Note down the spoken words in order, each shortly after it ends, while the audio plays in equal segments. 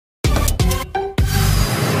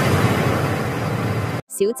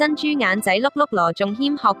小珍珠眼仔碌碌羅仲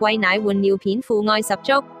謙學餵奶換尿片父愛十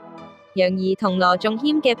足。楊怡同羅仲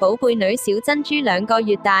謙嘅寶貝女小珍珠2個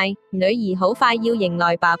月大，女兒好快要迎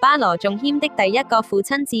來爸爸羅仲謙的第一個父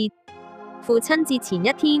親節。父親節前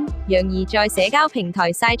一天，楊怡在社交平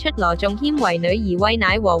台晒出羅仲謙為女兒餵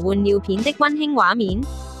奶和換尿片的溫馨畫面。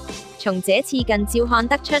從這次近照看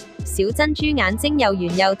得出，小珍珠眼睛又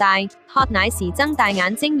圓又大，喝奶時睜大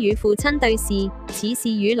眼睛與父親對視，似是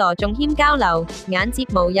與羅仲謙交流，眼睫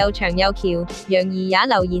毛又長又翹。楊怡也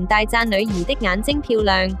留言大讚女兒的眼睛漂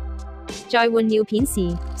亮。在換尿片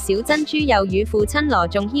時，小珍珠又與父親羅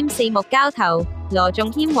仲謙四目交投，羅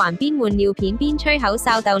仲謙還邊換尿片邊吹口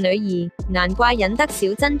哨逗女兒，難怪引得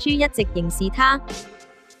小珍珠一直凝視他。